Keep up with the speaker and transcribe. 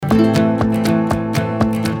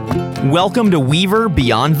Welcome to Weaver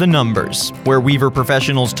Beyond the Numbers, where Weaver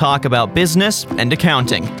professionals talk about business and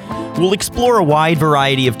accounting. We'll explore a wide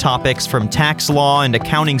variety of topics from tax law and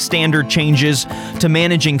accounting standard changes to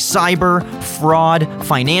managing cyber, fraud,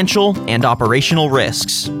 financial, and operational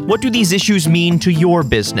risks. What do these issues mean to your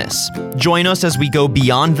business? Join us as we go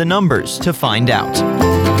beyond the numbers to find out.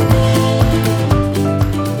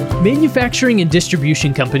 Manufacturing and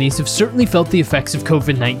distribution companies have certainly felt the effects of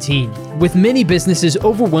COVID-19, with many businesses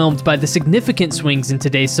overwhelmed by the significant swings in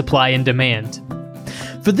today's supply and demand.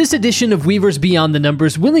 For this edition of Weaver's Beyond the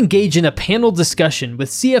Numbers, we'll engage in a panel discussion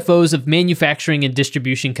with CFOs of manufacturing and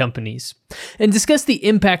distribution companies, and discuss the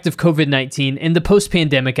impact of COVID-19 and the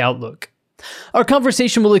post-pandemic outlook. Our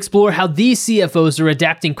conversation will explore how these CFOs are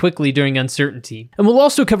adapting quickly during uncertainty, and we'll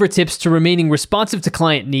also cover tips to remaining responsive to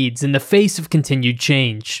client needs in the face of continued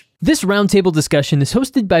change. This roundtable discussion is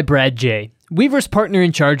hosted by Brad Jay, Weaver's partner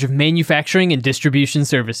in charge of manufacturing and distribution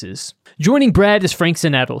services. Joining Brad is Frank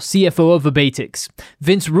Sinatl, CFO of Abatix,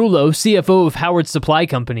 Vince Rulo, CFO of Howard Supply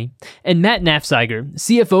Company, and Matt Nafziger,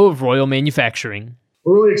 CFO of Royal Manufacturing.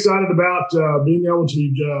 We're really excited about being able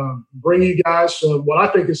to bring you guys what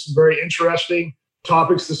I think is some very interesting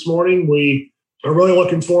topics this morning. We are really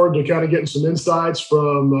looking forward to kind of getting some insights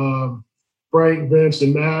from Frank, Vince,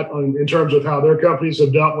 and Matt in terms of how their companies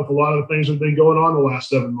have dealt with a lot of the things that have been going on the last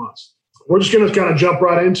 7 months. We're just going to kind of jump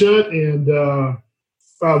right into it.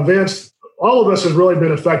 And Vince, all of us have really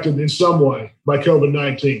been affected in some way by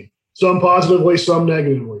COVID-19, some positively, some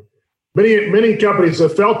negatively. Many companies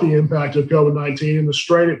have felt the impact of COVID-19 and the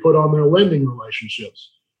strain it put on their lending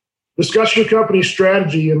relationships. Discuss your company's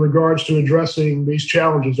strategy in regards to addressing these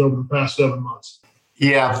challenges over the past 7 months.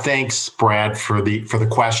 Yeah, thanks, Brad, for the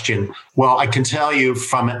question. Well, I can tell you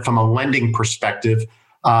from a lending perspective,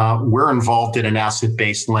 we're involved in an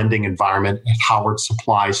asset-based lending environment at Howard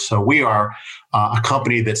Supply. So we are a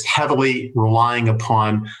company that's heavily relying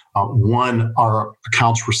upon, one, our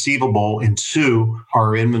accounts receivable, and two,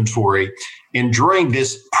 our inventory. And during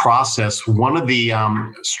this process, one of the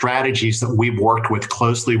strategies that we've worked with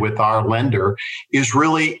closely with our lender is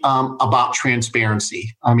really about transparency.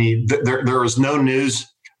 I mean, there is no news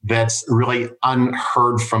that's really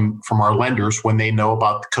unheard from our lenders when they know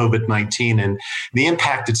about COVID-19 and the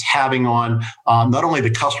impact it's having on not only the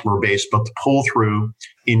customer base, but the pull-through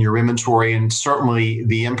in your inventory and certainly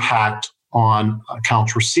the impact on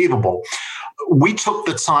accounts receivable. We took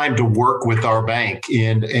the time to work with our bank,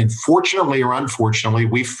 and fortunately or unfortunately,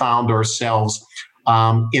 we found ourselves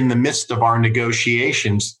in the midst of our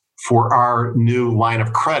negotiations for our new line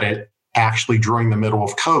of credit actually during the middle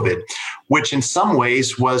of COVID, which in some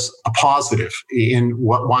ways was a positive. And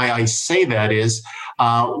why I say that is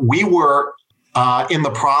we were in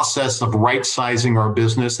the process of right-sizing our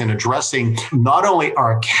business and addressing not only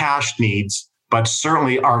our cash needs, but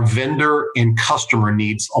certainly our vendor and customer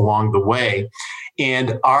needs along the way.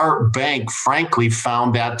 And our bank, frankly,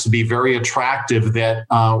 found that to be very attractive, that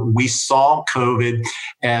we saw COVID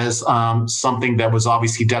as something that was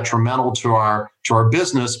obviously detrimental to our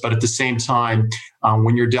business. But at the same time,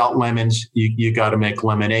 when you're dealt lemons, you got to make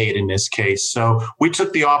lemonade in this case. So we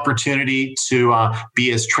took the opportunity to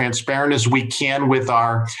be as transparent as we can with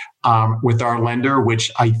our lender,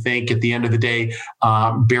 which I think at the end of the day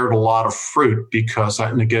bared a lot of fruit because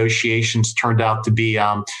negotiations turned out to be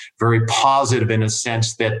very positive in a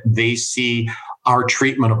sense that they see our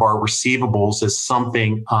treatment of our receivables as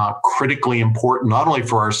something critically important, not only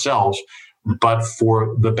for ourselves, but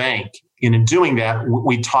for the bank. And in doing that,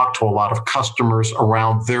 we talk to a lot of customers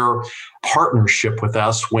around their partnership with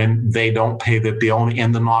us when they don't pay the bill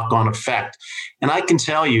and the knock-on effect. And I can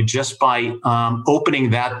tell you, just by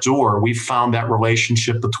opening that door, we found that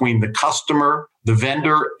relationship between the customer, the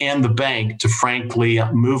vendor, and the bank to frankly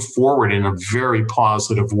move forward in a very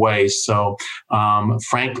positive way. So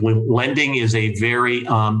frankly, lending is a very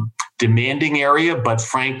demanding area, but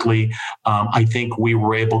frankly, I think we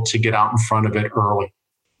were able to get out in front of it early.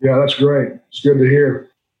 Yeah, that's great. It's good to hear.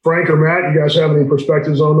 Frank or Matt, you guys have any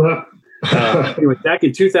perspectives on that? Back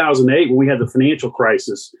in 2008, when we had the financial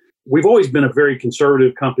crisis, we've always been a very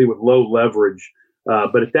conservative company with low leverage.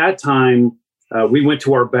 But at that time, we went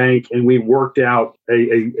to our bank and we worked out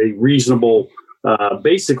a reasonable,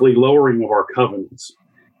 basically lowering of our covenants.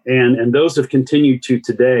 And those have continued to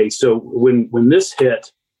today. So when this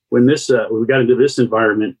hit, we got into this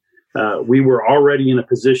environment, we were already in a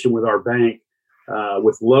position with our bank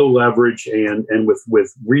with low leverage and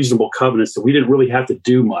with reasonable covenants, so we didn't really have to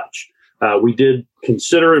do much. We did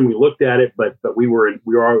consider and we looked at it, but we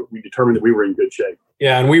determined that we were in good shape.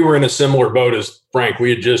 Yeah, and we were in a similar boat as Frank. We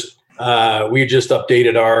had just We just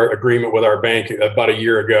updated our agreement with our bank about a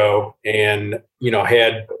year ago, and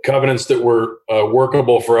had covenants that were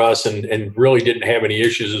workable for us, and really didn't have any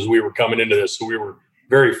issues as we were coming into this. So we were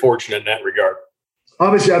very fortunate in that regard.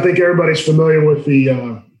 Obviously, I think everybody's familiar with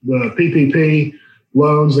the PPP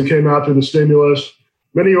loans that came out through the stimulus.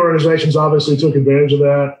 Many organizations obviously took advantage of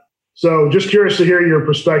that. So just curious to hear your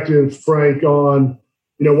perspective, Frank, on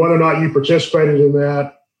whether or not you participated in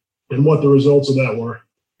that and what the results of that were.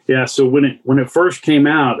 Yeah, so when it first came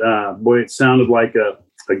out, it sounded like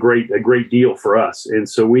a great deal for us. And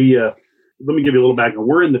so we let me give you a little background.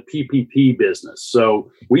 We're in the PPP business,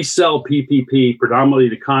 so we sell PPP predominantly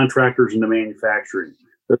to contractors and to manufacturing.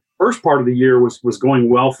 The first part of the year was going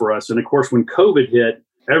well for us, and of course, when COVID hit,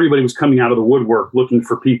 everybody was coming out of the woodwork looking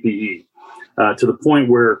for PPE to the point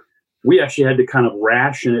where we actually had to kind of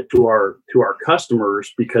ration it to our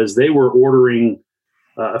customers because they were ordering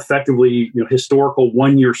effectively, historical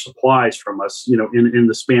 1-year supplies from us, in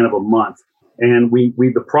the span of a month. And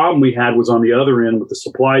the problem we had was on the other end with the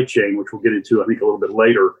supply chain, which we'll get into, I think, a little bit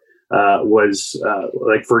later, was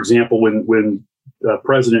like, for example, when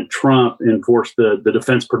President Trump enforced the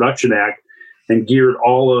Defense Production Act and geared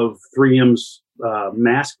all of 3M's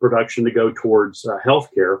mask production to go towards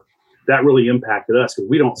healthcare, that really impacted us because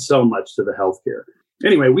we don't sell much to the healthcare.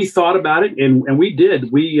 Anyway, we thought about it, and we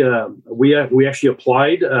did. We actually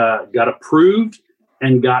applied, got approved,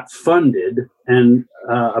 and got funded. And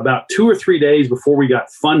about 2 or 3 days before we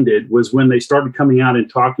got funded was when they started coming out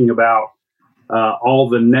and talking about all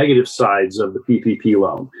the negative sides of the PPP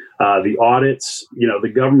loan, the audits,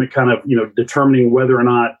 the government kind of determining whether or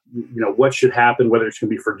not what should happen, whether it's going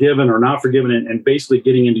to be forgiven or not forgiven, and basically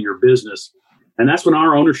getting into your business. And that's when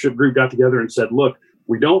our ownership group got together and said, look,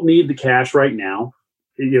 we don't need the cash right now.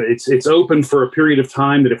 It's open for a period of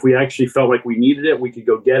time that if we actually felt like we needed it, we could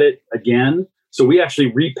go get it again. So we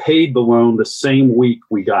actually repaid the loan the same week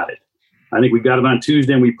we got it. I think we got it on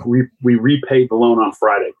Tuesday, and we repaid the loan on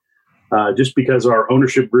Friday, just because our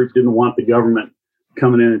ownership group didn't want the government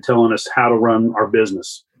coming in and telling us how to run our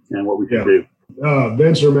business and what we can do.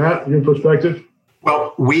 Vince or Matt, your perspective?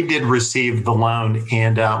 Well, we did receive the loan,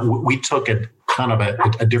 and we took a kind of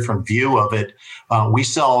a different view of it. We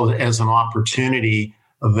saw it as an opportunity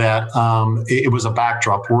that it was a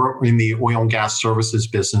backdrop. We're in the oil and gas services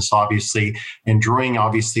business, obviously, and during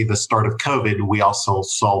obviously the start of COVID, we also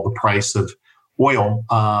saw the price of oil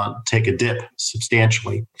take a dip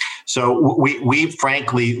substantially. So we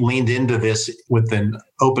frankly leaned into this with an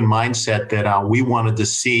open mindset that we wanted to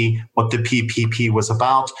see what the PPP was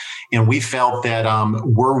about. And we felt that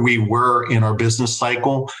where we were in our business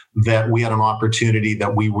cycle, that we had an opportunity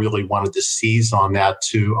that we really wanted to seize on that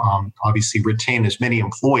to obviously retain as many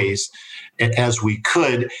employees as we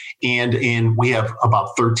could. And we have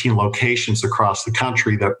about 13 locations across the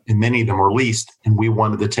country and many of them are leased. And we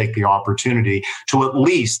wanted to take the opportunity to at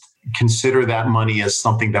least consider that money as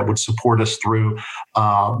something that would support us through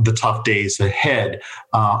the tough days ahead.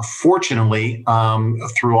 Fortunately,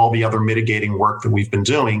 through all the other mitigating work that we've been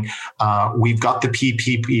doing, we've got the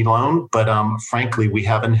PPP loan, but frankly, we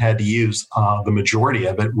haven't had to use the majority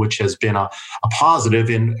of it, which has been a positive.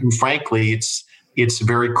 And frankly, it's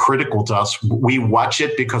very critical to us. We watch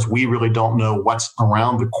it because we really don't know what's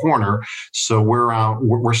around the corner. So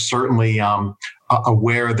we're certainly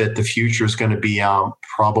aware that the future is going to be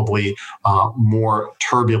probably more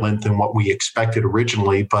turbulent than what we expected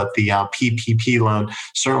originally. But the PPP loan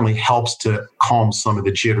certainly helps to calm some of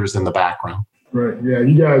the jitters in the background. Right. Yeah.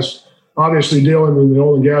 You guys obviously dealing in the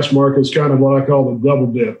oil and gas market is kind of what I call the double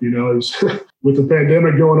dip. Is with the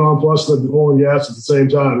pandemic going on plus the oil and gas at the same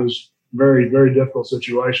time is very, very difficult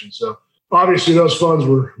situation. So obviously those funds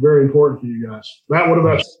were very important for you guys. Matt, what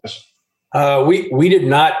about you? We did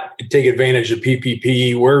not take advantage of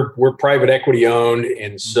PPP. We're private equity owned,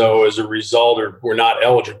 and so as a result, we're not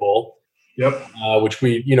eligible. Yep. Which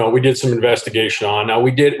we did some investigation on. Now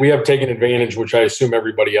we have taken advantage, which I assume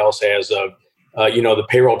everybody else has, of the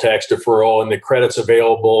payroll tax deferral and the credits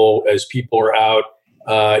available as people are out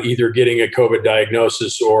either getting a COVID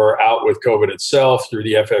diagnosis or out with COVID itself through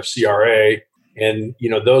the FFCRA. And,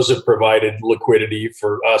 those have provided liquidity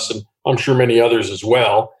for us, and I'm sure many others as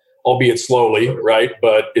well, albeit slowly, right?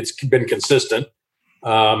 But it's been consistent.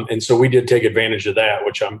 And so we did take advantage of that,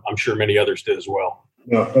 which I'm sure many others did as well.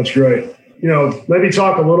 Yeah, that's great. Maybe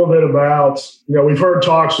talk a little bit about, we've heard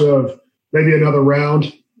talks of maybe another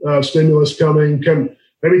round of stimulus coming. Can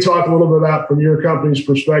maybe talk a little bit about, from your company's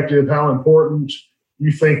perspective, how important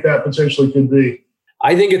you think that potentially could be?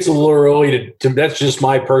 I think it's a little early to that's just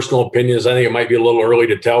my personal opinion. I think it might be a little early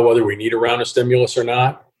to tell whether we need a round of stimulus or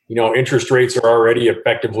not. Interest rates are already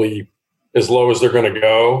effectively as low as they're going to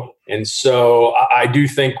go. And so I do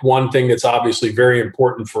think one thing that's obviously very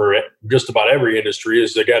important for just about every industry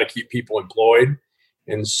is they got to keep people employed.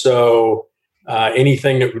 And so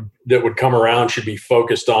anything that would come around should be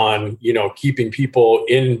focused on, keeping people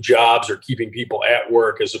in jobs or keeping people at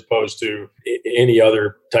work as opposed to any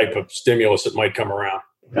other type of stimulus that might come around.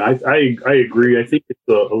 I agree. I think it's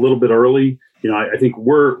a little bit early. I think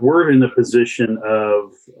we're in the position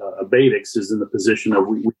of Abadex is in the position of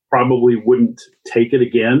we probably wouldn't take it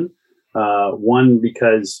again. One,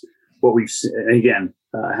 because what we've seen, again,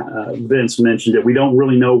 Vince mentioned it, we don't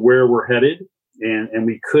really know where we're headed. And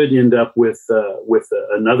we could end up with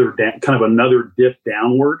another kind of another dip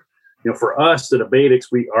downward. For us at Abadex,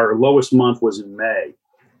 our lowest month was in May,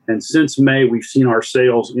 and since May we've seen our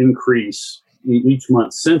sales increase each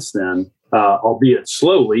month since then, albeit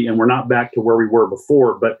slowly, and we're not back to where we were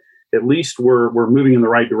before, but at least we're moving in the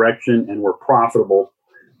right direction and we're profitable.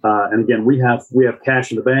 And again, we have cash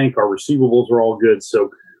in the bank. Our receivables are all good. So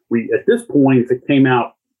we at this point, if it came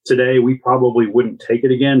out today, we probably wouldn't take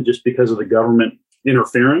it again just because of the government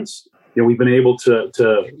interference. We've been able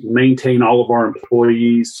to maintain all of our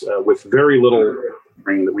employees with very little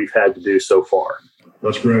training that we've had to do so far.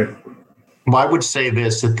 That's great. Well, I would say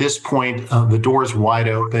this, at this point, the door is wide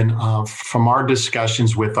open. From our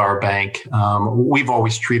discussions with our bank, we've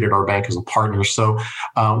always treated our bank as a partner. So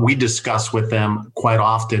we discuss with them quite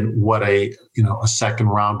often what a second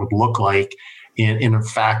round would look like. And in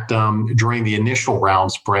fact, during the initial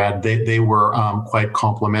rounds, Brad, they were quite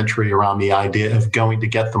complimentary around the idea of going to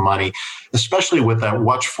get the money, especially with that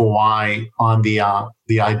watchful eye on the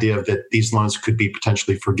idea that these loans could be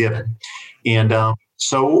potentially forgiven. And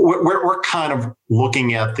so we're kind of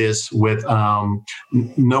looking at this with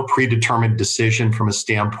no predetermined decision from a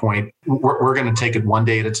standpoint. We're going to take it one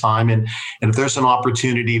day at a time. And if there's an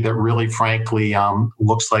opportunity that really, frankly,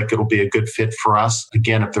 looks like it'll be a good fit for us,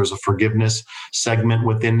 again, if there's a forgiveness segment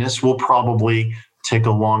within this, we'll probably take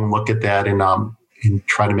a long look at that and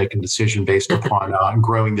try to make a decision based upon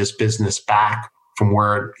growing this business back from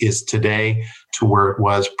where it is today to where it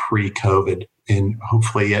was pre-COVID. And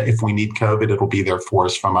hopefully, if we need COVID, it'll be there for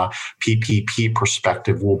us from a PPP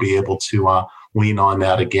perspective. We'll be able to lean on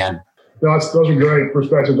that again. No, those are great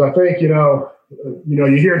perspectives. I think, you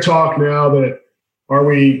hear talk now that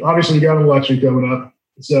obviously we got an election coming up.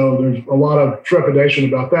 So there's a lot of trepidation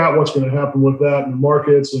about that, what's going to happen with that in the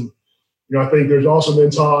markets. And, I think there's also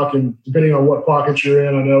been talk, and depending on what pockets you're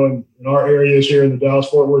in, I know in our areas here in the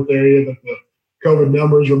Dallas-Fort Worth area that the COVID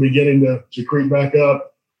numbers are beginning to creep back up.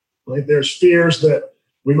 I think there's fears that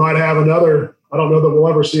we might have another, I don't know that we'll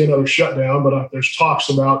ever see another shutdown, but there's talks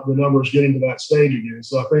about the numbers getting to that stage again.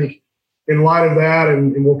 So I think in light of that,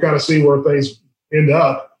 and we'll kind of see where things end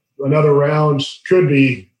up, another round could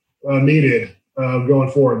be needed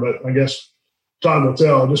going forward. But I guess time will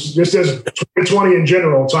tell. Just as 2020 in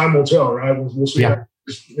general, time will tell, right? We'll see how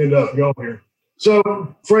things end up going here. So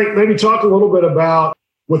Frank, maybe talk a little bit about,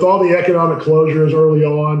 with all the economic closures early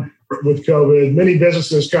on, with COVID, many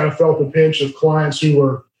businesses kind of felt the pinch of clients who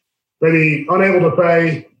were maybe unable to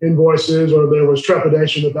pay invoices, or there was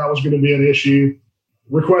trepidation that was going to be an issue,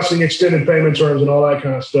 requesting extended payment terms and all that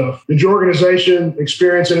kind of stuff. Did your organization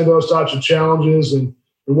experience any of those types of challenges, and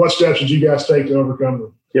what steps did you guys take to overcome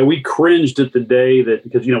them? Yeah, we cringed at the day that,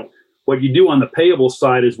 because, what you do on the payable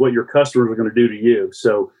side is what your customers are going to do to you.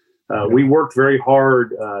 So we worked very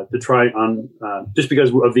hard to try on, just because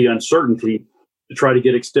of the uncertainty, to try to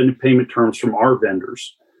get extended payment terms from our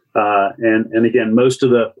vendors. And again, most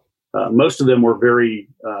of them were very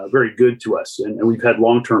good to us, and we've had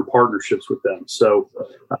long-term partnerships with them. So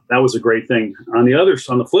that was a great thing. On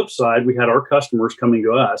the flip side, we had our customers coming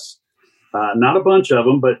to us, not a bunch of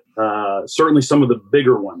them, but certainly some of the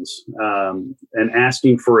bigger ones, and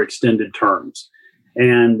asking for extended terms.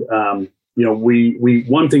 And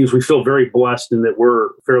one thing is we feel very blessed in that we're a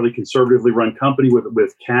fairly conservatively run company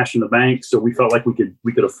with cash in the bank. So we felt like we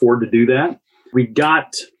could afford to do that. We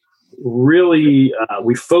got really,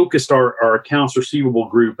 we focused our accounts receivable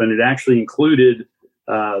group, and it actually included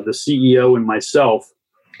the CEO and myself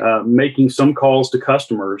making some calls to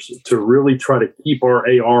customers to really try to keep our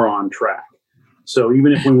AR on track. So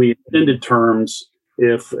even if when we extended terms,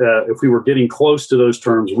 if we were getting close to those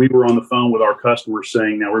terms, we were on the phone with our customers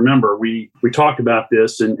saying, now remember, we talked about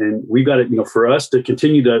this, and we've got to, for us to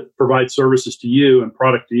continue to provide services to you and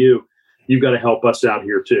product to you, you've got to help us out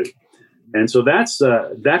here too. And so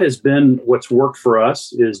that has been what's worked for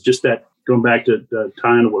us, is just that, going back to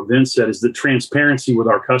tying to what Vince said, is the transparency with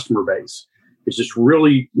our customer base. It's just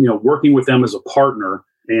really, working with them as a partner.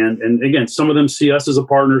 And again, some of them see us as a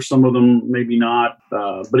partner, some of them maybe not.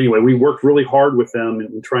 But anyway, we worked really hard with them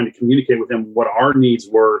and trying to communicate with them what our needs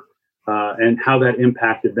were and how that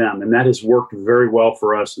impacted them. And that has worked very well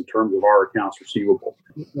for us in terms of our accounts receivable.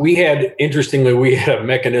 Interestingly, we had a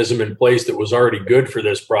mechanism in place that was already good for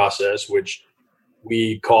this process, which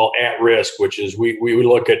we call at risk, which is we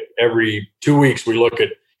look at every 2 weeks, we look at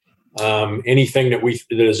anything that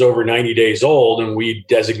is over 90 days old, and we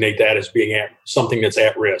designate that as being something that's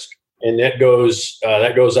at risk. And that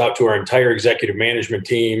goes out to our entire executive management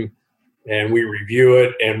team, and we review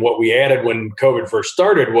it. And what we added when COVID first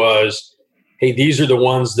started was, hey, these are the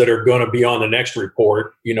ones that are going to be on the next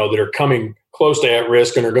report, that are coming close to at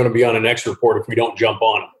risk and are going to be on the next report if we don't jump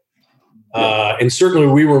on them. And certainly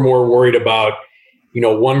we were more worried about,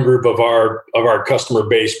 one group of our customer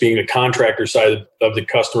base being the contractor side of the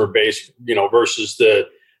customer base, versus the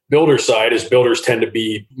builder side, as builders tend to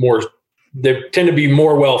be more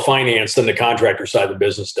well financed than the contractor side of the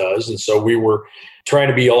business does. And so we were trying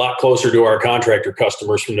to be a lot closer to our contractor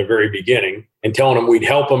customers from the very beginning and telling them we'd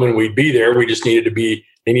help them and we'd be there. We just they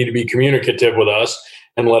need to be communicative with us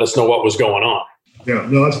and let us know what was going on. Yeah,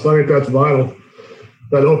 no, I think that's vital,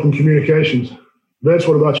 that open communications. Vince,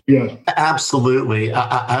 what about you guys? Absolutely.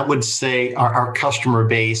 I would say our customer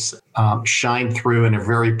base shined through in a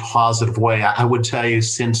very positive way. I would tell you,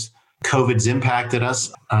 since COVID's impacted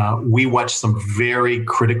us, we watched some very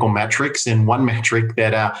critical metrics. And one metric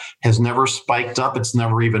that has never spiked up, it's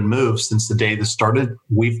never even moved since the day this started,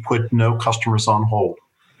 we've put no customers on hold.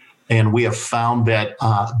 And we have found that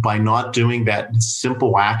by not doing that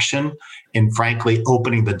simple action and frankly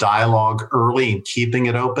opening the dialogue early and keeping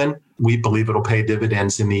it open, we believe it'll pay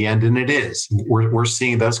dividends in the end, and it is. We're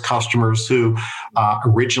seeing those customers who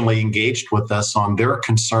originally engaged with us on their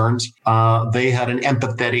concerns, they had an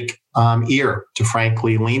empathetic ear to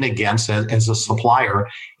frankly lean against as a supplier,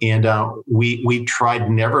 and we tried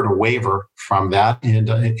never to waver from that, and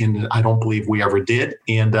I don't believe we ever did.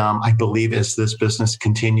 And I believe as this business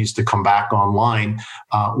continues to come back online,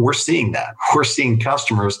 we're seeing that. We're seeing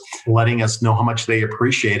customers letting us know how much they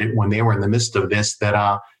appreciate it when they were in the midst of this,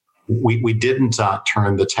 that we didn't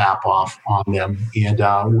turn the tap off on them, and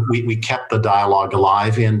we kept the dialogue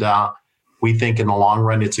alive, and we think in the long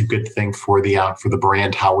run it's a good thing for the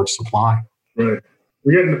brand Howard Supply. Right.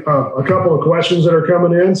 We're getting a couple of questions that are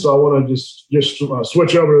coming in, so I want to just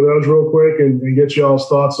switch over to those real quick and get y'all's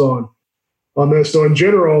thoughts on this. So in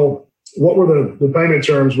general, what were the payment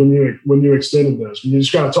terms when you extended those? Can you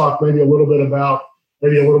just kind of talk maybe a little bit about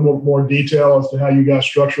maybe a little more detail as to how you guys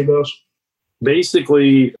structured those?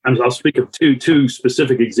 Basically, I'll speak of two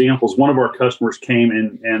specific examples. One of our customers came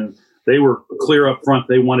in and they were clear up front.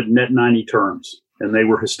 They wanted net 90 terms, and they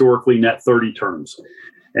were historically net 30 terms.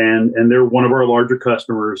 And they're one of our larger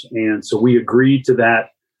customers. And so we agreed to that.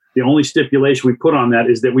 The only stipulation we put on that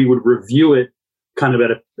is that we would review it kind of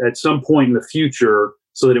at some point in the future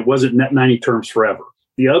so that it wasn't net 90 terms forever.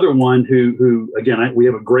 The other one who again, we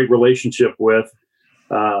have a great relationship with,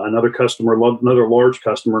 another customer, another large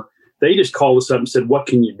customer, they just called us up and said, what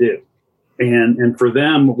can you do? And for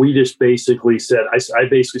them, we just basically said, I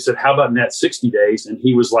basically said, how about net 60 days? And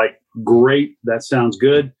he was like, great, that sounds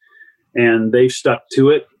good. And they stuck to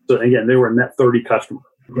it. So again, they were a net 30 customer.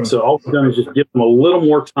 Okay. So all we've done is just give them a little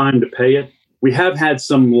more time to pay it. We have had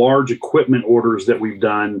some large equipment orders that we've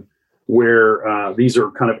done where these are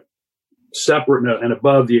kind of separate and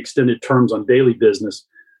above the extended terms on daily business,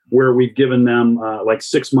 where we've given them like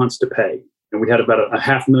 6 months to pay. And we had about a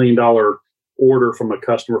 $500,000 order from a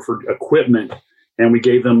customer for equipment, and we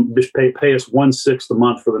gave them just pay us 1/6 a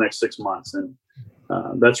month for the next 6 months. And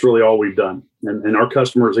that's really all we've done. And our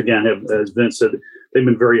customers, again, have, as Vince said, they've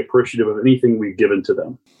been very appreciative of anything we've given to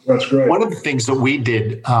them. That's great. One of the things that we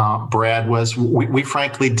did, Brad, was we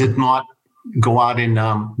frankly did not go out and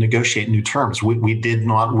negotiate new terms. We did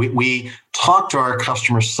not. We talked to our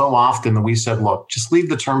customers so often that we said, look, just leave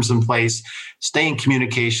the terms in place, stay in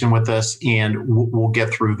communication with us, and we'll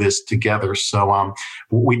get through this together. So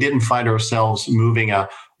we didn't find ourselves moving a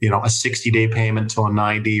 60-day payment to a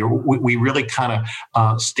 90. We really kind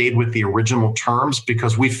of stayed with the original terms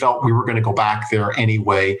because we felt we were going to go back there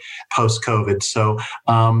anyway post-COVID. So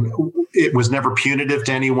it was never punitive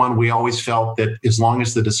to anyone. We always felt that as long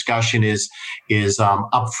as the discussion is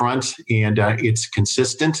upfront and it's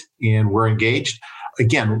consistent and we're engaged,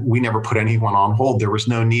 again, we never put anyone on hold. There was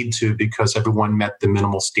no need to, because everyone met the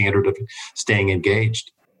minimal standard of staying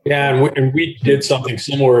engaged. Yeah, and we did something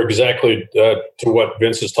similar exactly to what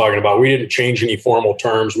Vince is talking about. We didn't change any formal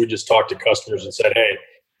terms. We just talked to customers and said, hey,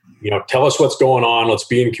 tell us what's going on. Let's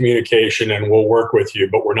be in communication and we'll work with you.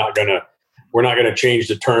 But we're not going to change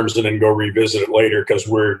the terms and then go revisit it later because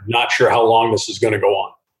we're not sure how long this is going to go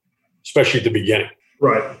on, especially at the beginning.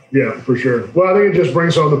 Right. Yeah, for sure. Well, I think it just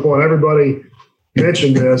brings home the point. Everybody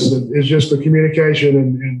mentioned this, is just the communication,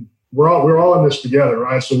 and we're all in this together,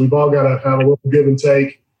 right? So we've all got to have a little give and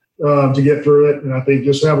take to get through it. And I think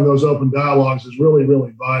just having those open dialogues is really,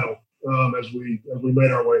 really vital as we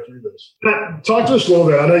made our way through this. Talk to us a little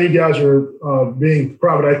bit. I know you guys are being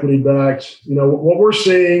private equity backed. You know, what we're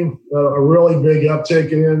seeing a really big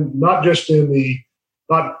uptick in, not just in the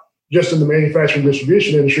manufacturing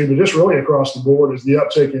distribution industry, but just really across the board, is the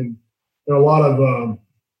uptick in a lot of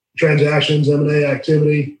transactions, M&A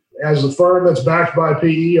activity. As a firm that's backed by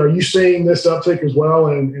PE, are you seeing this uptick as well?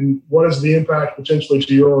 And what is the impact potentially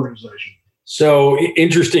to your organization? So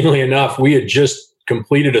interestingly enough, we had just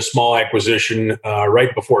completed a small acquisition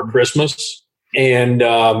right before Christmas. And,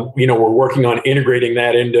 we're working on integrating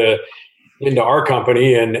that into our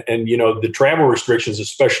company. And the travel restrictions,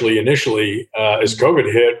 especially initially as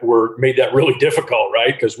COVID hit, made that really difficult,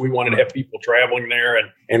 right? Because we wanted to have people traveling there,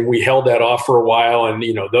 and we held that off for a while. And,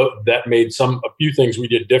 that made a few things we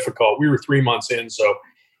did difficult. We were 3 months in, so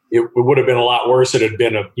it would have been a lot worse if it had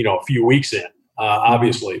been a few weeks in,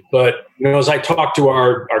 obviously. But, as I talked to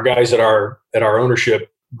our guys at our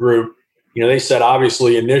ownership group, they said,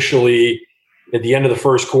 obviously, initially, at the end of the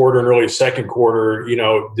first quarter and early second quarter,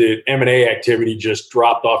 the M&A activity just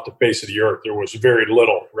dropped off the face of the earth. There was very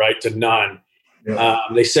little, right, to none. Yeah.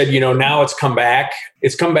 They said, now it's come back.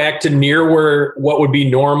 It's come back to near what would be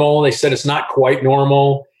normal. They said it's not quite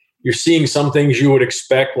normal. You're seeing some things you would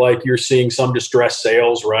expect, like you're seeing some distressed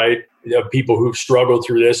sales, right? People who've struggled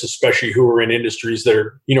through this, especially who are in industries that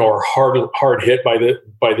are hard hit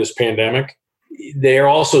by this pandemic. They're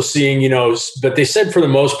also seeing, but they said for the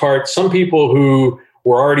most part, some people who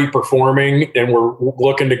were already performing and were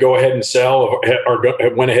looking to go ahead and sell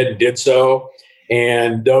went ahead and did so.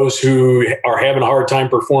 And those who are having a hard time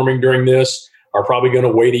performing during this are probably going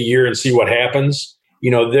to wait a year and see what happens.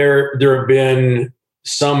 There have been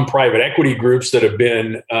some private equity groups that have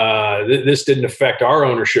been, this didn't affect our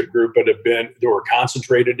ownership group, but they were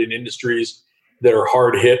concentrated in industries that are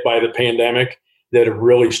hard hit by the pandemic, that have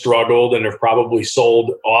really struggled and have probably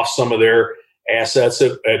sold off some of their assets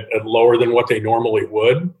at lower than what they normally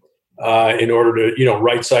would in order to,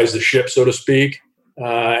 right size the ship, so to speak.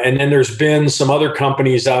 And then there's been some other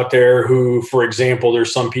companies out there who, for example,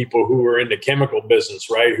 there's some people who are in the chemical business,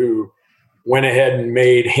 right, who went ahead and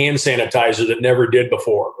made hand sanitizer that never did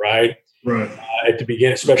before, right? Right. At the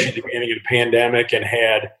beginning, especially at the beginning of the pandemic, and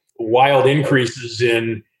had wild increases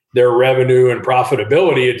in their revenue and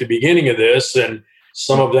profitability at the beginning of this, and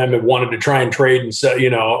some of them have wanted to try and trade and sell,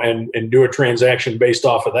 and do a transaction based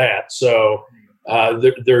off of that. So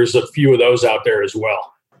there's a few of those out there as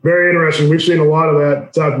well. Very interesting. We've seen a lot of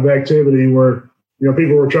that type of activity where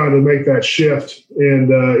people were trying to make that shift in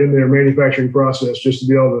their manufacturing process just to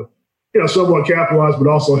be able to somewhat capitalize, but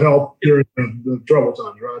also help during the trouble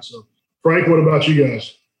times, right? So, Frank, what about you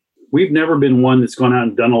guys? We've never been one that's gone out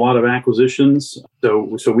and done a lot of acquisitions.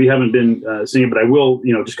 So we haven't been seeing it, but I will,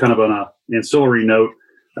 just kind of on an ancillary note,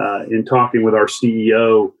 in talking with our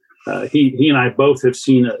CEO, he and I both have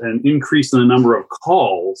seen an increase in the number of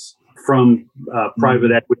calls from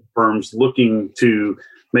private equity firms looking to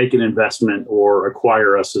make an investment or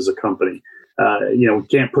acquire us as a company. We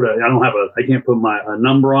can't put I can't put a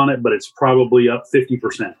number on it, but it's probably up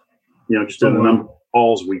 50%, just in the number of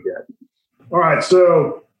calls we get. All right.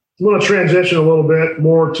 So I'm going to transition a little bit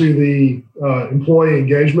more to the employee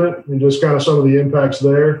engagement and just kind of some of the impacts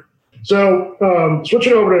there. So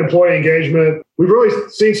switching over to employee engagement, we've really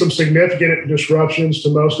seen some significant disruptions to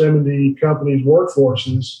most M&D companies'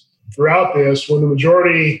 workforces throughout this, when the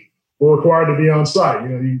majority were required to be on site.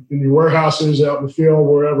 In your warehouses, out in the field,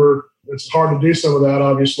 wherever. It's hard to do some of that,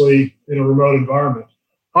 obviously, in a remote environment.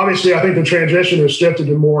 Obviously, I think the transition has shifted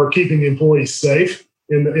to more keeping employees safe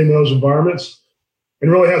in those environments, and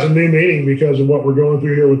really has a new meaning because of what we're going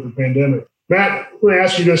through here with the pandemic. Matt, let me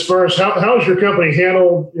ask you this first. How has your company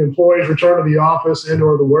handled employees' return to the office and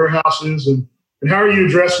or the warehouses, and how are you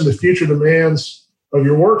addressing the future demands of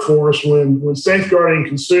your workforce when safeguarding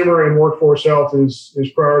consumer and workforce health is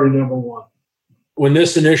priority number one? When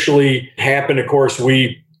this initially happened, of course,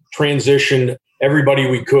 we transitioned everybody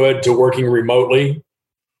we could to working remotely,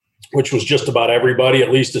 which was just about everybody,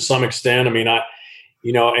 at least to some extent. I mean,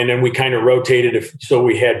 and then we kind of rotated. So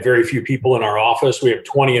we had very few people in our office. We have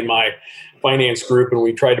 20 in my finance group, and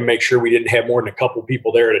we tried to make sure we didn't have more than a couple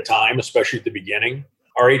people there at a time, especially at the beginning.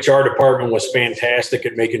 Our HR department was fantastic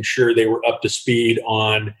at making sure they were up to speed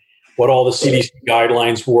on what all the CDC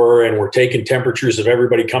guidelines were, and we're taking temperatures of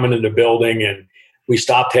everybody coming into the building. And we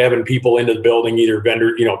stopped having people into the building, either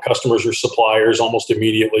customers or suppliers, almost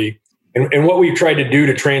immediately. And what we've tried to do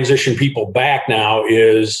to transition people back now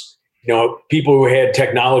is People who had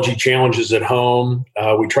technology challenges at home,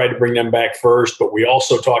 we tried to bring them back first, but we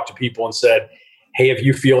also talked to people and said, hey, if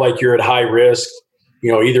you feel like you're at high risk,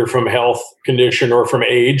 either from health condition or from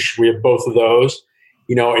age, we have both of those,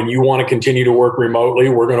 and you want to continue to work remotely,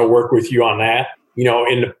 we're going to work with you on that.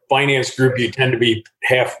 In the finance group, you tend to be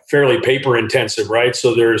fairly paper intensive, right?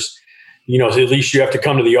 So there's, at least you have to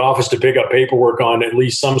come to the office to pick up paperwork on at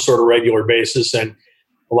least some sort of regular basis. And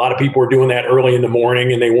a lot of people were doing that early in the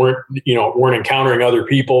morning and they weren't encountering other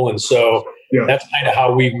people. And so that's kind of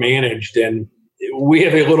how we've managed. And we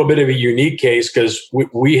have a little bit of a unique case because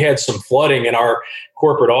we had some flooding in our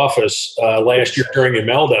corporate office last year during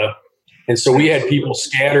Imelda. And so we had people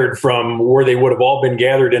scattered from where they would have all been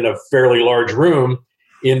gathered in a fairly large room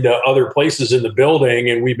into other places in the building.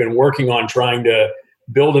 And we've been working on trying to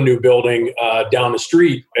build a new building down the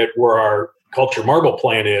street at where our Culture Marble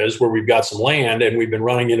plant is, where we've got some land, and we've been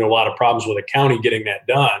running into a lot of problems with the county getting that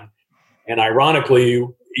done. And ironically,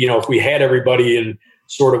 if we had everybody in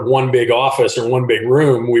sort of one big office or one big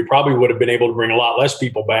room, we probably would have been able to bring a lot less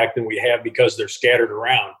people back than we have because they're scattered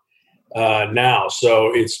around now.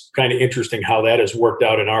 So it's kind of interesting how that has worked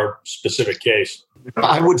out in our specific case.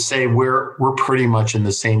 I would say we're pretty much in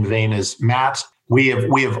the same vein as Matt. We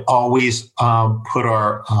have always put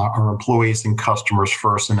our employees and customers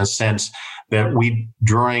first, in a sense that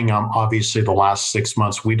during obviously the last 6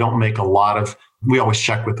 months, we don't make we always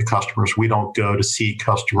check with the customers. We don't go to see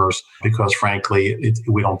customers because, frankly,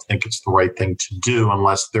 we don't think it's the right thing to do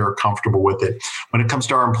unless they're comfortable with it. When it comes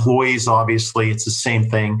to our employees, obviously, it's the same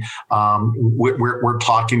thing. We're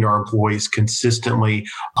talking to our employees consistently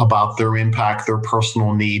about their impact, their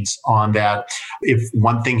personal needs on that. If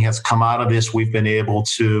one thing has come out of this, we've been able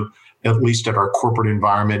to, at least at our corporate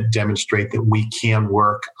environment, demonstrate that we can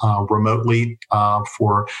work remotely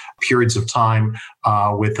for periods of time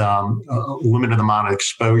with a limited amount of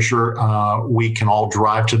exposure. We can all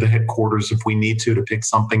drive to the headquarters if we need to pick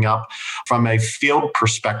something up. From a field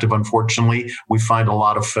perspective, unfortunately, we find a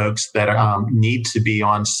lot of folks that need to be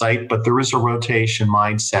on site, but there is a rotation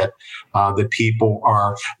mindset that people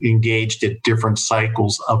are engaged at different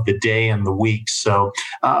cycles of the day and the week. So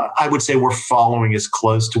I would say we're following as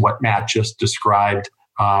close to what Matt just described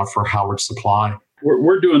for Howard Supply.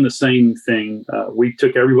 We're doing the same thing. We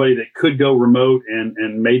took everybody that could go remote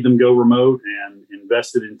and made them go remote and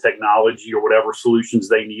invested in technology or whatever solutions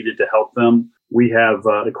they needed to help them. We have,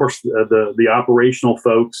 of course, the operational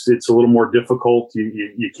folks. It's a little more difficult.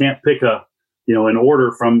 You can't pick an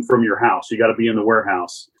order from your house. You got to be in the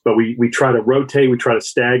warehouse. But we try to rotate. We try to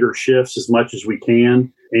stagger shifts as much as we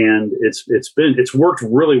can, and it's worked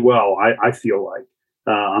really well. I feel like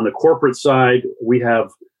on the corporate side,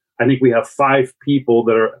 I think we have 5 people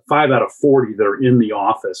that are 5 out of 40 that are in the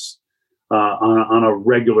office on a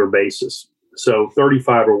regular basis. So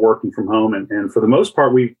 35 are working from home, and for the most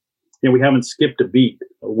part, we haven't skipped a beat,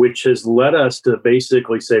 which has led us to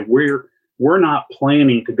basically say we're not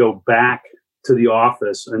planning to go back to the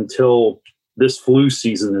office until this flu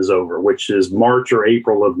season is over, which is March or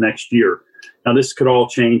April of next year. Now, this could all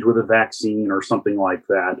change with a vaccine or something like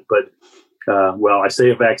that. But, I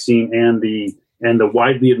say a vaccine and the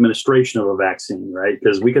widely administration of a vaccine, right?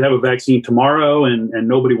 Because we could have a vaccine tomorrow and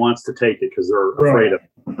nobody wants to take it because they're afraid of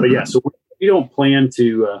it. But yeah, so we don't plan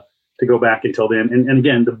to go back until then. And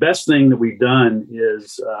again, the best thing that we've done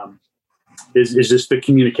is just the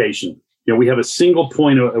communication. We have a single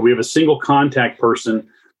we have a single contact person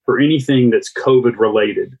for anything that's COVID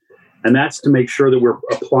related. And that's to make sure that we're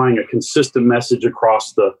applying a consistent message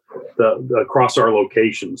across across our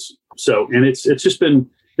locations. So, and it's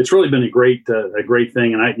really been a great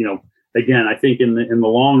thing. And I think in the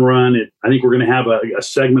long run, I think we're going to have a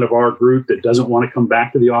segment of our group that doesn't want to come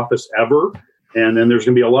back to the office ever. And then there's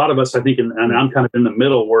going to be a lot of us, I think, and I'm kind of in the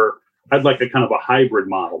middle where I'd like a kind of a hybrid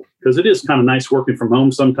model, because it is kind of nice working from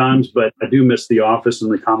home sometimes, but I do miss the office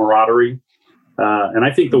and the camaraderie. And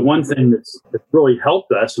I think the one thing that's really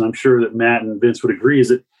helped us, and I'm sure that Matt and Vince would agree, is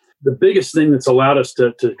that the biggest thing that's allowed us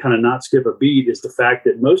to kind of not skip a beat is the fact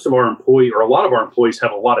that most of our employees, or a lot of our employees,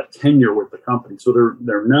 have a lot of tenure with the company. So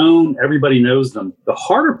they're known, everybody knows them. The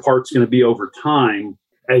harder part's going to be over time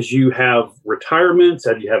as you have retirements,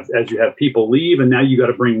 as you have people leave, and now you got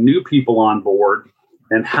to bring new people on board.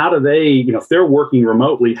 And how do they, if they're working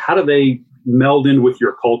remotely, how do they meld in with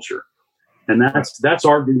your culture? And I think that's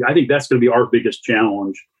going to be our biggest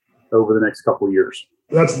challenge over the next couple of years.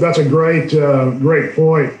 That's a great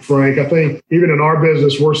point, Frank. I think even in our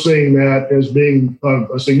business, we're seeing that as being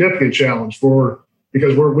a significant challenge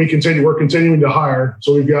because we're continuing to hire.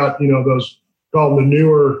 So we've got, those called the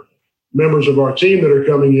newer members of our team that are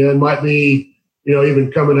coming in, might be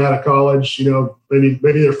even coming out of college, maybe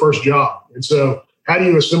their first job. And so how do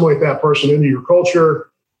you assimilate that person into your culture,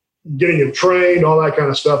 getting them trained, all that kind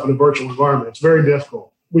of stuff in a virtual environment? It's very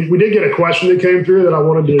difficult. We did get a question that came through that I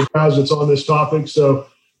wanted to ask that's on this topic. So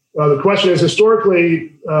the question is,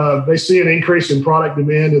 historically, they see an increase in product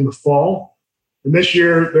demand in the fall. And this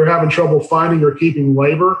year, they're having trouble finding or keeping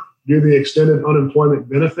labor due to the extended unemployment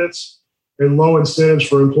benefits and low incentives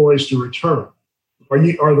for employees to return. Are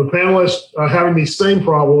the panelists having these same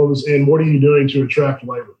problems, and what are you doing to attract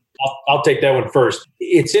labor? I'll take that one first.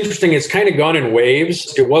 It's interesting. It's kind of gone in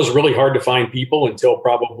waves. It was really hard to find people until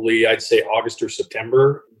probably, I'd say, August or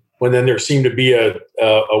September, when then there seemed to be a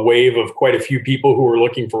wave of quite a few people who were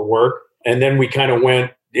looking for work. And then we kind of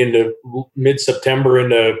went into mid-September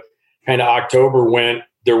into kind of October when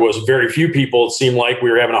there was very few people. It seemed like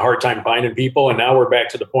we were having a hard time finding people. And now we're back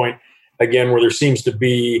to the point again where there seems to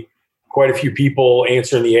be quite a few people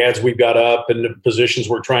answering the ads we've got up and the positions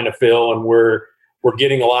we're trying to fill. And we're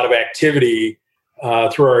getting a lot of activity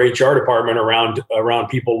through our HR department around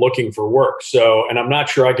people looking for work. So, and I'm not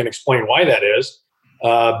sure I can explain why that is,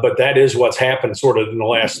 but that is what's happened sort of in the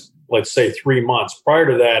last, let's say, 3 months. Prior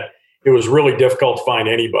to that, it was really difficult to find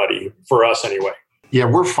anybody, for us anyway. Yeah,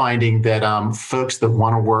 we're finding that folks that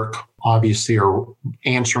want to work obviously are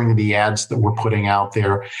answering the ads that we're putting out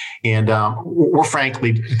there. And we're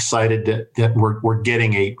frankly excited that we're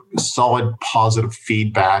getting a solid positive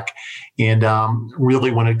feedback. And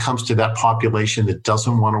really, when it comes to that population that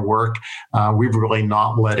doesn't want to work, we've really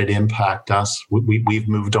not let it impact us. We've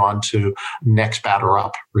moved on to next batter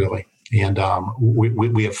up, really. And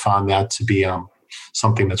we have found that to be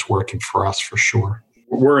something that's working for us for sure.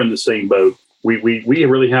 We're in the same boat. We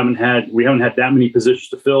really haven't had that many positions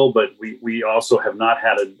to fill, but we also have not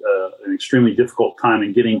had an extremely difficult time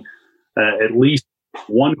in getting at least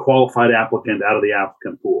one qualified applicant out of the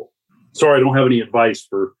applicant pool. Sorry, I don't have any advice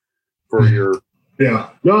for your.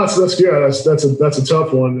 Yeah, no, that's good. That's a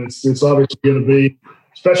tough one. It's obviously going to be,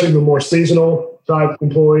 especially the more seasonal type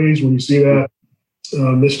employees. When you see that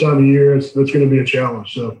this time of year, that's going to be a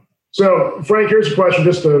challenge. So, Frank, here's a question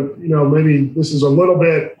just to, maybe this is a little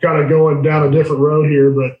bit kind of going down a different road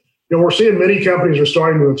here, but, we're seeing many companies are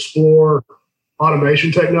starting to explore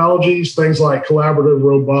automation technologies, things like collaborative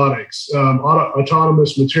robotics,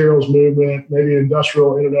 autonomous materials movement, maybe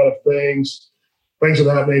industrial Internet of things of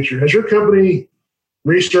that nature. Has your company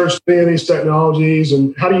researched any of these technologies,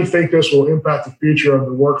 and how do you think this will impact the future of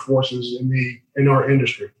the workforces in our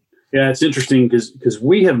industry? Yeah, it's interesting because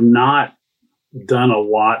we have not done a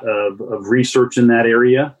lot of research in that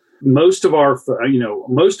area. Most of our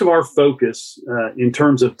focus in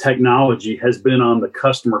terms of technology has been on the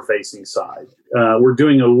customer facing side. We're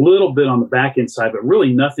doing a little bit on the back end side, but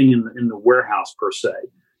really nothing in the warehouse per se.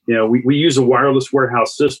 We use a wireless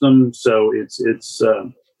warehouse system, so it's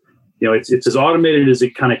as automated as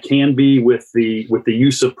it kind of can be with the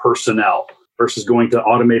use of personnel versus going to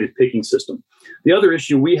automated picking system. The other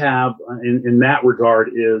issue we have in that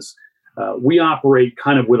regard is we operate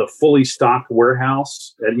kind of with a fully stocked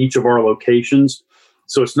warehouse at each of our locations.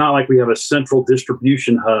 So it's not like we have a central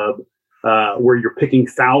distribution hub where you're picking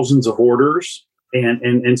thousands of orders.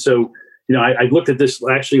 And so, I looked at this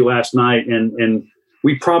actually last night and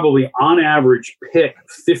we probably on average pick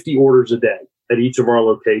 50 orders a day at each of our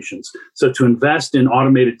locations. So to invest in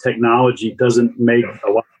automated technology doesn't make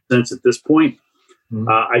a lot of sense at this point. Mm-hmm.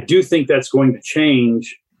 I do think that's going to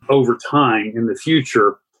change over time in the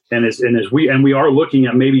future. And we are looking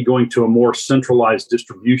at maybe going to a more centralized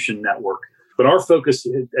distribution network. But our focus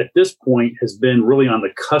at this point has been really on the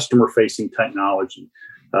customer-facing technology,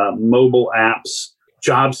 mobile apps,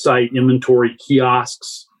 job site inventory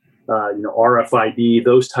kiosks, RFID,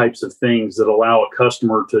 those types of things that allow a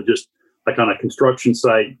customer to just, like on a construction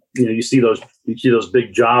site, you see those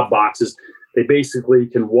big job boxes. They basically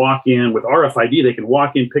can walk in with RFID. They can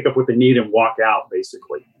walk in, pick up what they need, and walk out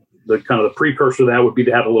basically. The kind of the precursor to that would be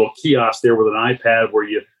to have a little kiosk there with an iPad where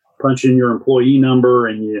you punch in your employee number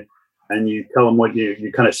and you tell them what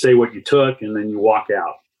you kind of say what you took, and then you walk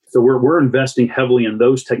out. So we're investing heavily in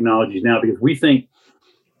those technologies now because we think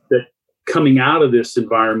that coming out of this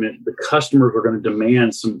environment, the customers are going to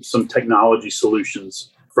demand some technology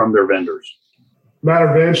solutions from their vendors. Matt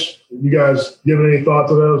or Vince, you guys giving any thought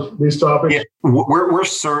to these topics? Yeah, we're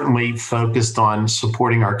certainly focused on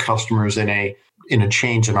supporting our customers in a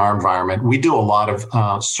change in our environment. We do a lot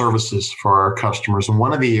of services for our customers. And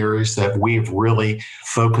one of the areas that we've really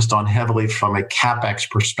focused on heavily from a CapEx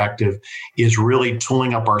perspective is really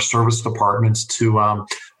tooling up our service departments to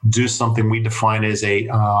do something we define as a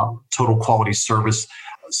total quality service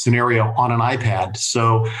scenario on an iPad.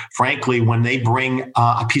 So frankly, when they bring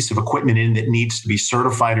a piece of equipment in that needs to be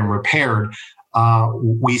certified and repaired,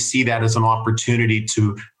 we see that as an opportunity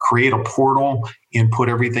to create a portal and put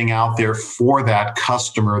everything out there for that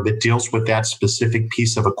customer that deals with that specific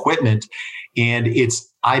piece of equipment. And it's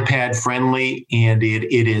iPad friendly, and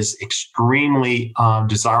it is extremely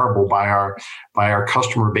desirable by our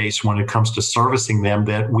customer base when it comes to servicing them,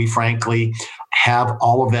 that we frankly have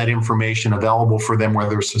all of that information available for them,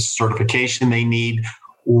 whether it's a certification they need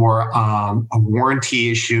or a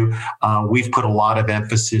warranty issue. We've put a lot of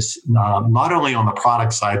emphasis not only on the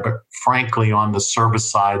product side, but frankly on the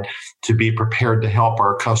service side, to be prepared to help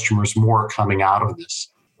our customers more coming out of this.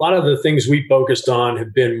 A lot of the things we focused on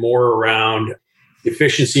have been more around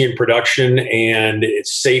efficiency in production and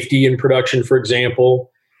its safety in production, for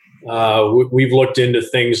example. We've looked into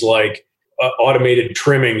things like automated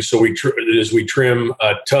trimming. So we trim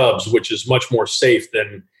tubs, which is much more safe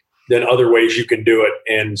than other ways you can do it.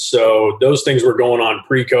 And so those things were going on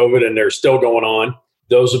pre-COVID, and they're still going on.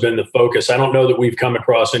 Those have been the focus. I don't know that we've come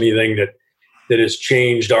across anything that has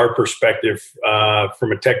changed our perspective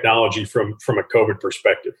from a technology from a COVID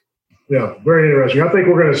perspective. Yeah, very interesting. I think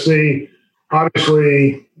we're going to see,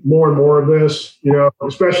 obviously, more and more of this,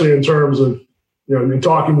 especially in terms of, in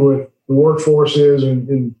talking with the workforces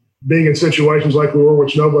and being in situations like we were,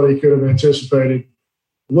 which nobody could have anticipated,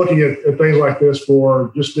 looking at things like this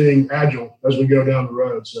for just being agile as we go down the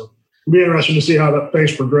road. So it'll be interesting to see how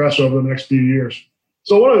things progress over the next few years.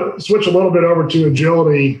 So I want to switch a little bit over to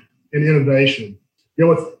agility and innovation.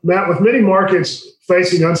 With many markets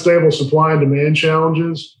facing unstable supply and demand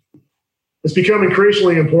challenges, it's become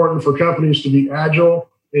increasingly important for companies to be agile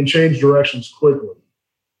and change directions quickly.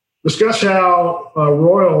 Discuss how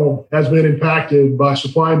Royal has been impacted by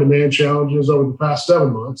supply and demand challenges over the past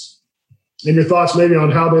 7 months, and your thoughts maybe on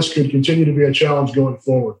how this could continue to be a challenge going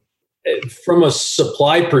forward. From a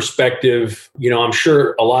supply perspective, I'm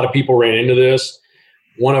sure a lot of people ran into this.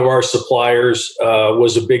 One of our suppliers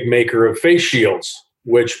was a big maker of face shields,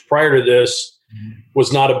 which prior to this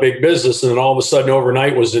was not a big business. And then all of a sudden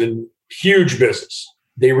overnight was a huge business.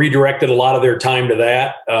 They redirected a lot of their time to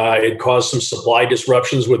that. It caused some supply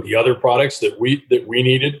disruptions with the other products that we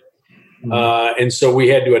needed. And so we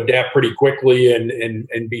had to adapt pretty quickly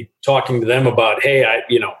and be talking to them about, hey,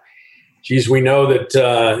 we know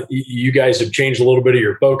that you guys have changed a little bit of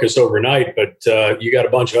your focus overnight, but you got a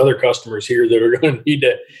bunch of other customers here that are going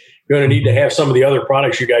to need to have some of the other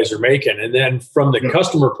products you guys are making. And then from the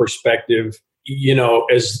customer perspective,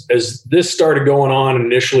 as this started going on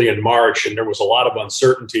initially in March, and there was a lot of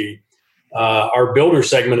uncertainty, our builder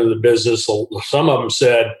segment of the business, some of them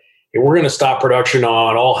said, hey, we're going to stop production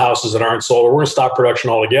on all houses that aren't sold, or we're going to stop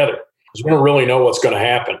production altogether because we don't really know what's going to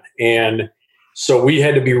happen. And so we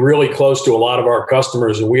had to be really close to a lot of our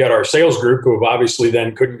customers, and we had our sales group who obviously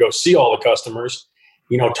then couldn't go see all the customers,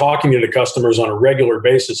 talking to the customers on a regular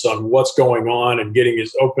basis on what's going on and getting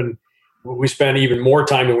as open. We spend even more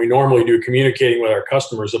time than we normally do communicating with our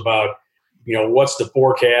customers about, what's the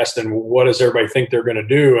forecast and what does everybody think they're going to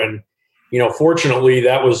do. And, fortunately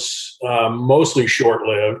that was mostly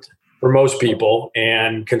short-lived for most people,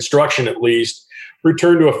 and construction at least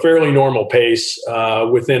returned to a fairly normal pace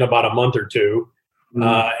within about a month or two,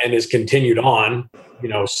 and has continued on,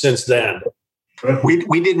 since then.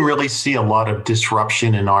 We didn't really see a lot of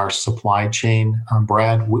disruption in our supply chain,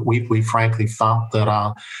 Brad. We frankly felt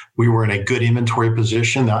that we were in a good inventory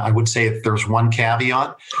position. I would say if there's one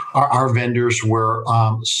caveat, our vendors were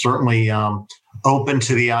certainly open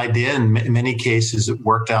to the idea. In many cases, it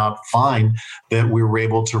worked out fine that we were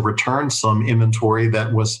able to return some inventory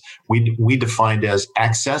that was we defined as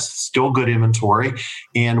excess, still good inventory,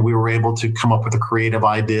 and we were able to come up with a creative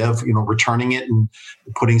idea of returning it and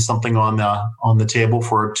putting something on the table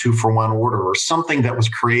for a 2-for-1 order, or something that was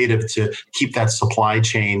creative to keep that supply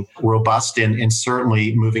chain robust and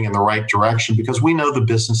certainly moving in the right direction, because we know the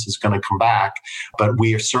business is going to come back, but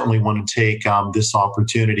we certainly want to take this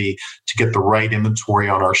opportunity to get the right inventory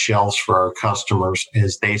on our shelves for our customers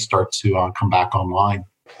as they start to come back online.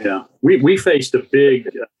 Yeah, we faced a big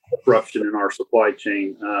disruption in our supply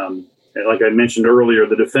chain. Like I mentioned earlier,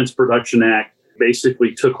 the Defense Production Act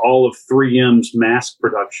basically took all of 3M's mask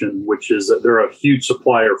production, which is they're a huge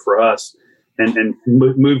supplier for us, and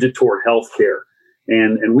moved it toward healthcare.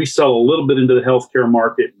 And we sell a little bit into the healthcare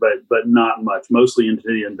market, but not much, mostly into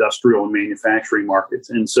the industrial and manufacturing markets.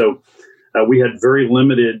 And so we had very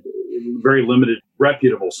limited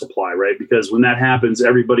reputable supply, right? Because when that happens,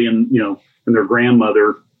 everybody and their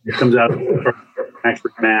grandmother comes out of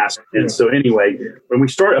manufacturing mask. And so anyway, when we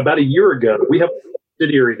started about a year ago, we have a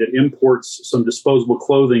subsidiary that imports some disposable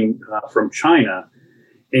clothing from China.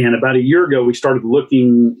 And about a year ago, we started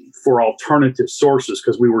looking for alternative sources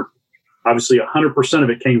because we were obviously 100% of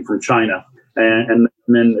it came from China. And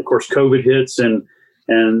then, of course, COVID hits and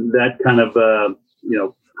that kind of,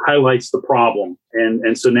 highlights the problem.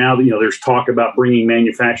 And so now, there's talk about bringing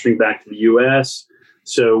manufacturing back to the U.S.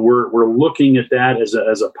 So we're looking at that as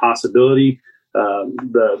a possibility.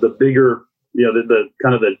 The bigger, the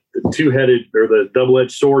kind of the two-headed or the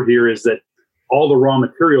double-edged sword here is that all the raw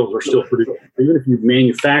materials are still produced. Even if you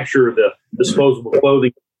manufacture the disposable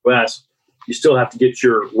clothing in the U.S., you still have to get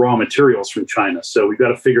your raw materials from China. So we've got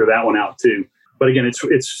to figure that one out too. But again,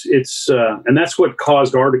 it's and that's what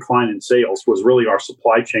caused our decline in sales was really our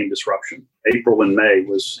supply chain disruption. April and May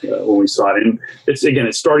was when we saw it, and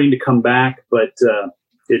it's starting to come back, but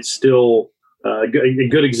it's still a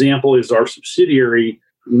good example is our subsidiary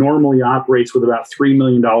normally operates with about $3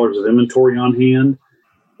 million of inventory on hand.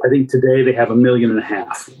 I think today they have $1.5 million,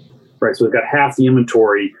 right? So they've got half the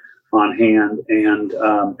inventory on hand,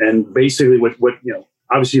 and basically what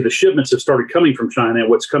obviously the shipments have started coming from China, and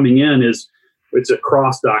what's coming in is it's a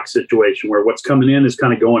cross-dock situation where what's coming in is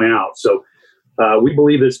kind of going out. So we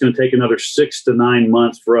believe that it's going to take another 6 to 9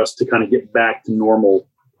 months for us to kind of get back to normal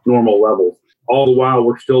levels. All the while,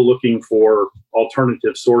 we're still looking for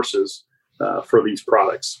alternative sources for these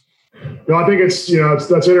products. No, I think that's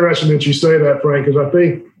interesting that you say that, Frank, because I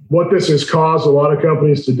think what this has caused a lot of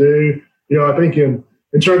companies to do, I think in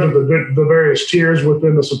terms of the various tiers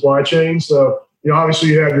within the supply chain. So, obviously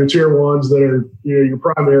you have your tier ones that are, your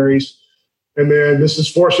primaries. And then this has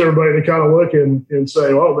forced everybody to kind of look and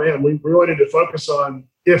say, oh man, we really need to focus on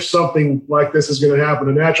if something like this is going to happen,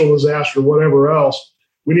 a natural disaster, whatever else,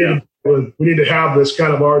 we need to have this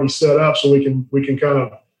kind of already set up so we can kind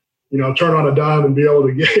of, turn on a dime and be able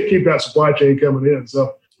to keep that supply chain coming in.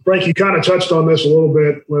 So Frank, you kind of touched on this a little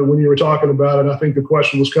bit when you were talking about it. I think the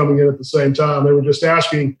question was coming in at the same time. They were just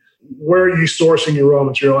asking, where are you sourcing your raw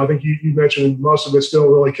material? I think you mentioned most of it's still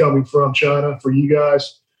really coming from China for you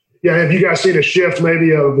guys. Yeah, have you guys seen a shift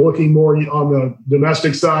maybe of looking more on the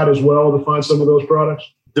domestic side as well to find some of those products?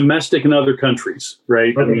 Domestic in other countries,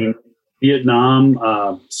 right? Okay. I mean,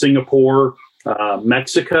 Vietnam, Singapore,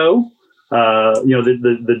 Mexico.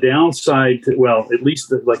 The downside, at least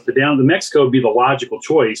the Mexico would be the logical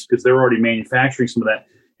choice because they're already manufacturing some of that.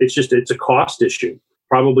 It's a cost issue,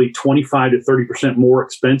 probably 25 to 30% more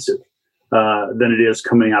expensive than it is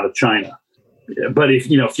coming out of China. But if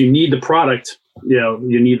you need the product,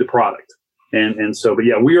 you need the product. And so, but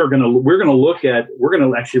yeah, we're going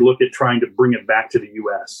to actually look at trying to bring it back to the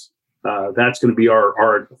U.S. That's going to be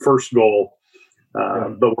our first goal.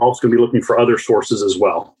 But we're also going to be looking for other sources as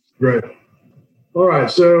well. Right. All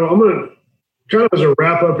right. So I'm going to kind of as a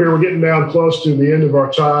wrap up here, we're getting down close to the end of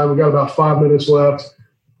our time. We've got about 5 minutes left.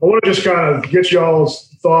 I want to just kind of get y'all's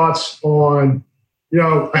thoughts on,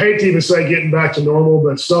 I hate to even say getting back to normal,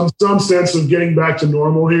 but some sense of getting back to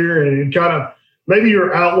normal here and kind of maybe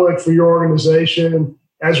your outlook for your organization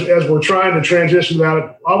as we're trying to transition to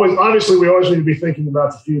that. Obviously, we always need to be thinking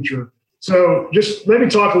about the future. So just maybe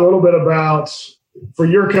talk a little bit about, for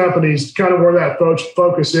your companies, kind of where that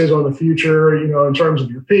focus is on the future, in terms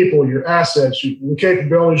of your people, your assets, the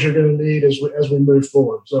capabilities you're going to need as we move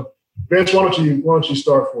forward. So Vince, why don't you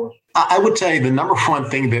start for us? I would tell you the number one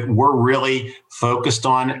thing that we're really focused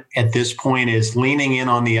on at this point is leaning in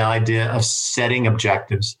on the idea of setting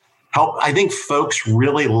objectives. I think folks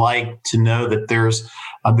really like to know that there's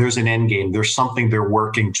an end game. There's something they're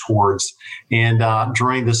working towards. And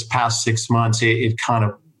during this past 6 months, it kind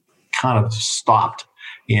of stopped.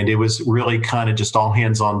 And it was really kind of just all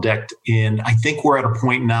hands on deck. And I think we're at a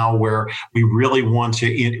point now where we really want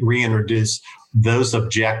to reintroduce those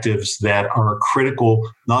objectives that are critical,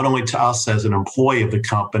 not only to us as an employee of the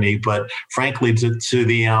company, but frankly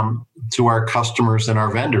to our customers and our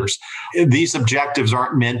vendors. These objectives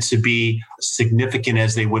aren't meant to be significant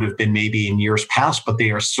as they would have been maybe in years past, but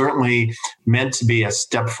they are certainly meant to be a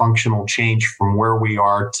step functional change from where we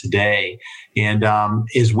are today. And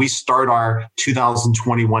as we start our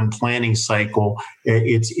 2021 planning cycle,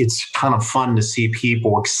 it's kind of fun to see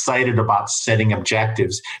people excited about setting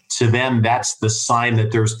objectives. To them, that's the sign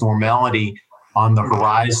that there's normality on the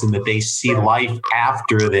horizon, that they see life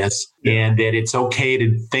after this, and that it's okay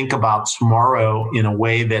to think about tomorrow in a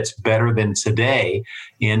way that's better than today.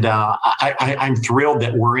 And I'm thrilled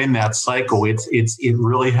that we're in that cycle. It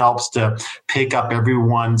really helps to pick up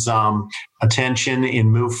everyone's attention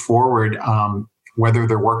and move forward. Whether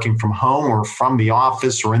they're working from home or from the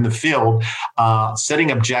office or in the field,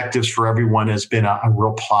 setting objectives for everyone has been a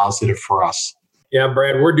real positive for us. Yeah,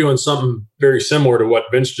 Brad, we're doing something very similar to what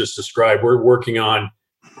Vince just described. We're working on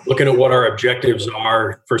looking at what our objectives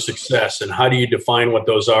are for success and how do you define what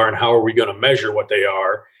those are and how are we going to measure what they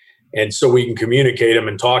are. And so we can communicate them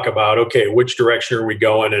and talk about, okay, which direction are we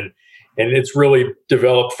going? And it's really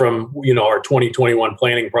developed from, our 2021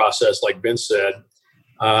 planning process, like Vince said.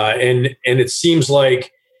 And it seems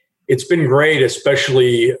like it's been great,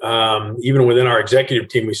 especially even within our executive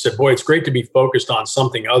team. We said, boy, it's great to be focused on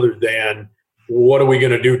something other than what are we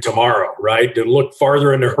going to do tomorrow, right? To look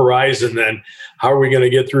farther in the horizon than how are we going to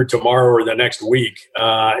get through tomorrow or the next week,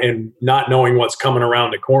 and not knowing what's coming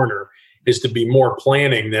around the corner is to be more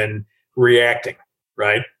planning than reacting,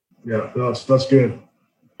 right? Yeah, that's good.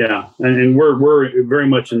 Yeah, and we're very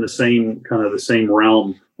much in the same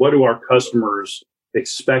realm. What do our customers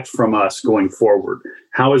expect from us going forward?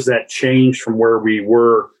 How has that changed from where we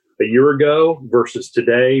were a year ago versus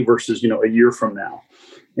today versus a year from now?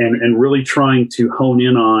 And really trying to hone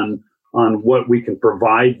in on what we can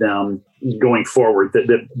provide them going forward. That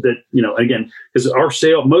again, because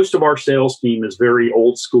most of our sales team is very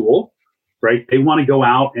old school, right? They want to go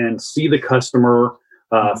out and see the customer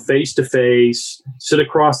face to face, sit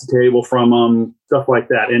across the table from them, stuff like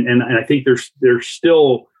that. And I think there's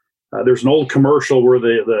still there's an old commercial where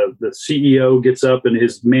the CEO gets up and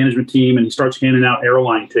his management team and he starts handing out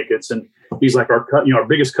airline tickets, and he's like, our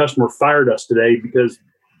biggest customer fired us today because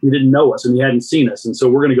he didn't know us and he hadn't seen us, and so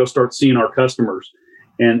we're going to go start seeing our customers.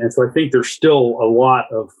 And so I think there's still a lot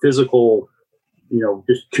of physical,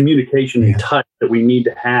 just communication and touch that we need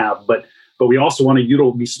to have, but we also want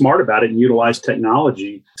to be smart about it and utilize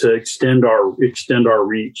technology to extend our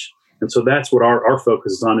reach. And so that's what our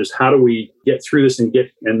focus is on, is how do we get through this and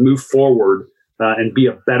move forward and be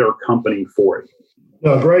a better company for it.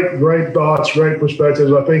 No, great thoughts, great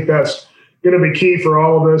perspectives. I think that's going to be key for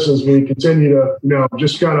all of us as we continue to,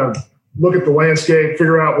 just kind of look at the landscape,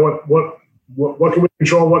 figure out what can we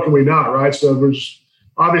control, what can we not, right? So there's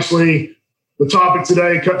obviously the topic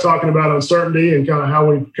today, talking about uncertainty and kind of how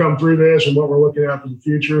we've come through this and what we're looking at for the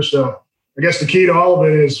future. So I guess the key to all of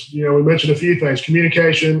it is, we mentioned a few things.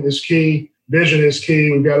 Communication is key. Vision is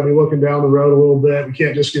key. We've got to be looking down the road a little bit. We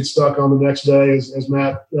can't just get stuck on the next day, as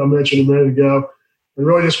Matt mentioned a minute ago, and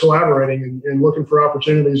really just collaborating and looking for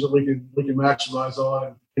opportunities that we can maximize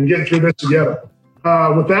on and getting through this together.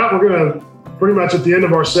 With that, we're going to pretty much at the end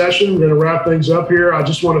of our session. We're going to wrap things up here. I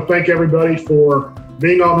just want to thank everybody for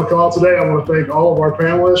being on the call today. I want to thank all of our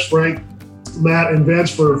panelists, Frank, Matt, and Vince,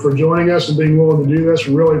 for joining us and being willing to do this.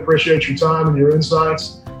 We really appreciate your time and your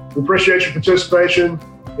insights. We appreciate your participation,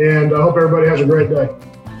 and I hope everybody has a great day.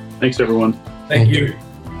 Thanks, everyone. Thank you.